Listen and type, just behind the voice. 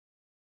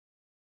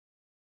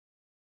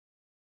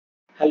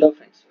Hello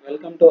friends,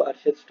 welcome to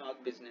Arshid Stock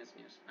Business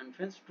News. And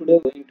friends, today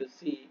we're going to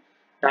see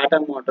Tata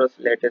Motors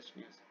latest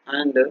news.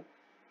 And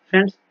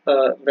friends,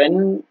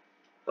 when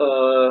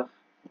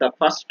the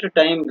first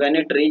time when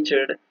it reached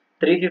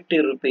 350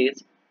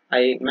 rupees,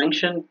 I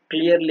mentioned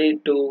clearly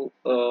to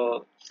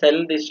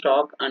sell the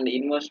stock and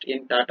invest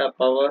in Tata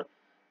Power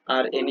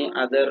or any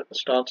other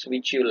stocks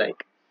which you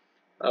like.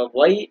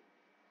 Why?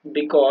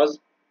 Because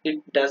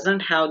it doesn't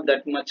have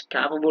that much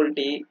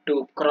capability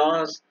to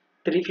cross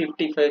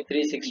 355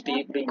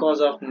 360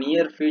 because of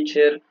near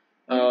future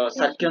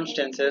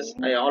circumstances.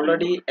 I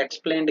already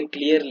explained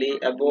clearly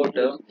about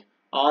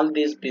all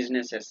these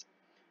businesses,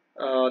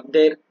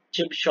 their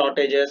chip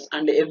shortages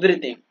and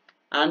everything,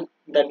 and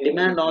the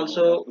demand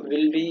also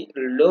will be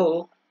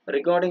low.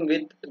 Regarding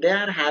with, they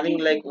are having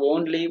like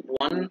only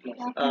one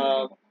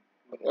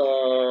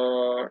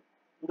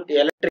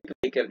electric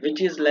vehicle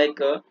which is like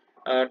a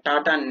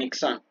Tata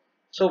Nixon.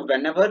 So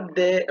whenever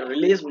they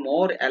release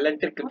more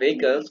electric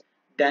vehicles,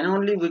 then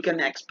only we can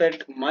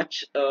expect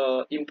much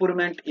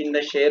improvement in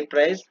the share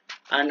price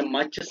and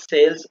much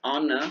sales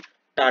on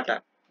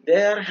Tata.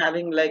 They are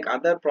having like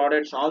other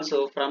products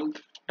also from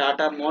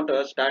Tata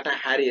Motors, Tata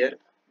Harrier,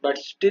 but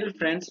still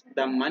friends,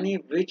 the money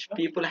which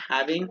people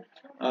having,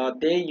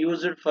 they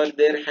use it for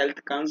their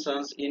health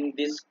concerns in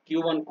this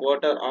Q1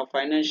 quarter of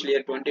financial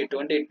year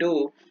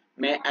 2022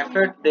 may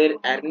affect their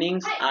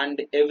earnings and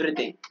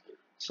everything.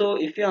 So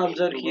if you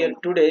observe here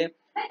today,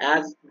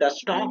 as the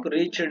stock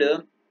reached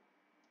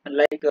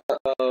like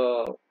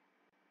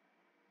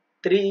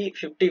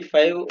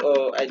 355,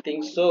 I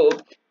think so.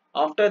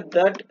 After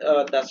that,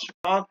 the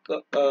stock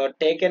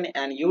taken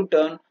an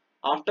U-turn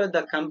after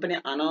the company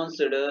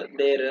announced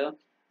their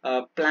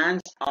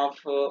plans of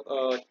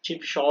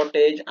chip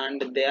shortage,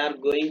 and they are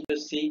going to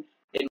see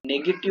a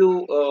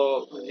negative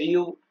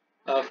view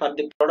for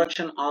the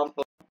production of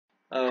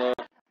uh,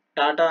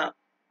 Tata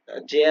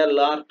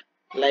JLR,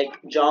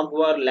 like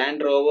Jaguar,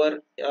 Land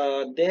Rover.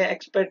 They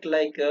expect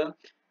like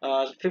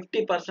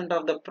 50%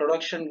 of the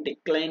production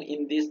decline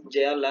in this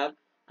JLR,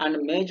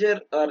 and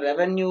major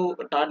revenue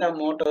Tata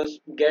Motors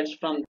gets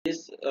from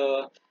this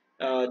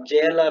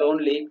JLR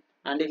only.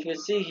 And if you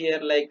see here,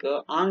 like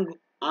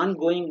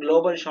ongoing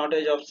global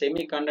shortage of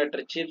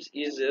semiconductor chips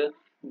is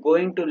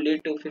going to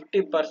lead to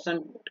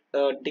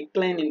 50%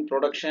 decline in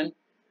production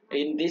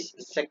in this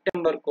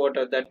September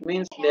quarter. That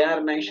means they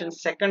are mentioned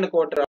second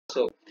quarter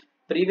also.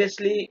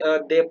 Previously,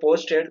 they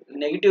posted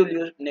negative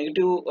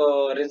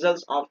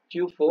results of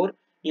Q4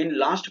 in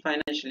last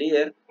financial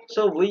year.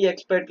 So we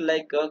expect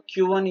like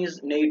Q1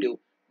 is negative.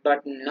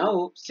 But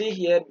now see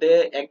here,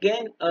 they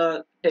again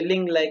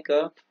telling like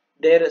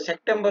their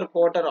September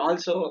quarter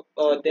also,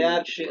 they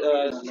are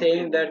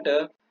saying that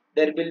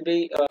there will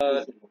be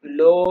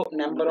low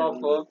number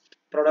of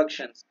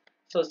productions.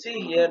 So see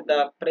here,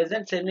 the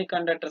present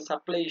semiconductor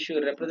supply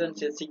issue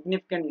represents a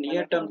significant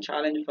near-term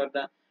challenge for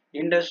the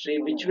industry,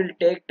 which will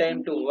take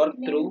time to work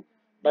through.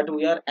 But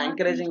we are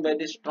encouraging by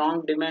the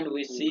strong demand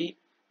we see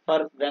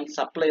for when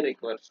supply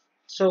recovers.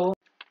 So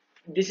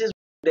this is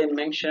what they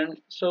mentioned.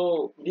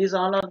 So these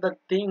all are the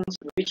things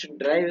which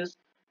drives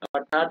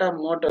Tata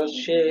Motors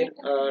share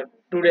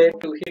today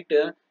to hit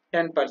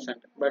 10%.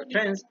 But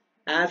friends,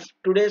 as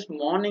today's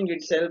morning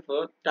itself,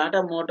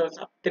 Tata Motors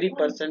up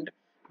 3%,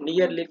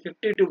 nearly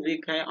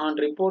 52-week high on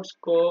reports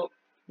co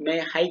may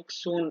hike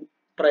soon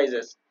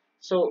prices.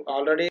 So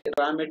already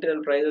raw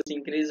material prices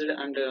increased,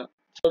 and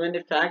so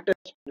many factors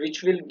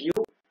which will give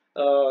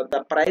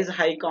the price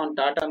hike on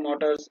Tata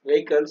Motors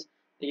vehicles,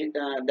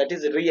 that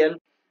is real.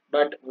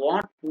 But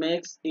what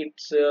makes it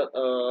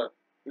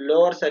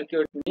lower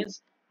circuit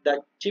means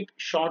the chip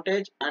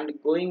shortage, and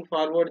going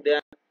forward they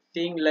are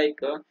seeing like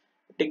a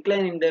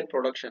decline in their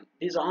production.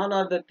 These all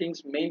are the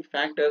things, main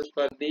factors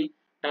for the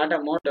Tata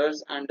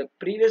Motors. And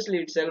previously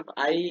itself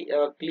I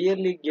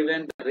clearly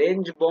given the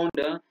range bound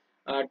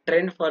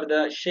trend for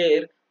the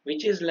share,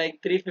 which is like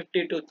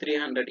 350 to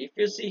 300. If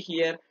you see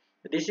here,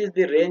 this is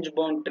the range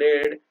bound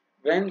trade.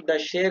 When the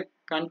share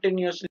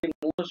continuously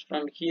moves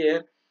from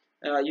here,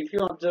 if you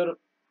observe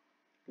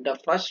the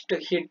first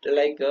hit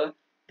like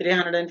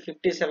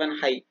 357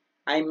 high,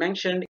 I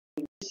mentioned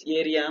in this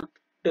area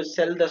to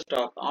sell the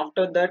stock.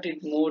 After that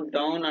it moved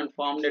down and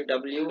formed a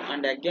W,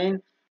 and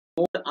again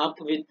moved up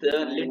with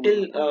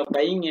little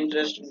buying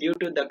interest due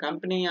to the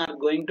company are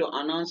going to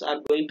announce, are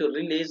going to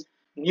release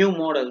new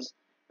models,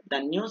 the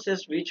news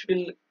is which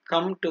will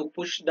come to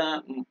push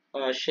the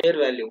share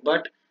value.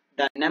 But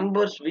the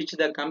numbers which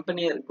the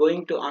company are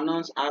going to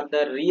announce are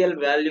the real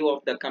value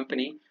of the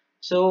company.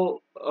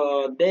 So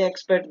they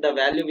expect the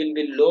value will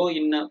be low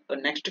in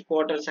next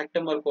quarter,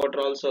 September quarter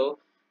also.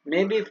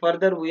 Maybe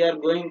further we are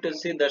going to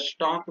see the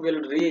stock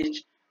will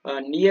reach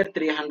near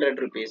 300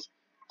 rupees.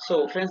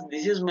 So friends,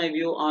 this is my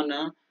view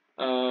on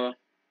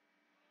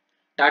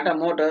Tata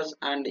Motors.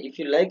 And if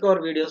you like our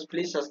videos,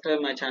 please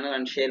subscribe my channel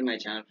and share my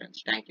channel,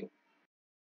 friends. Thank you.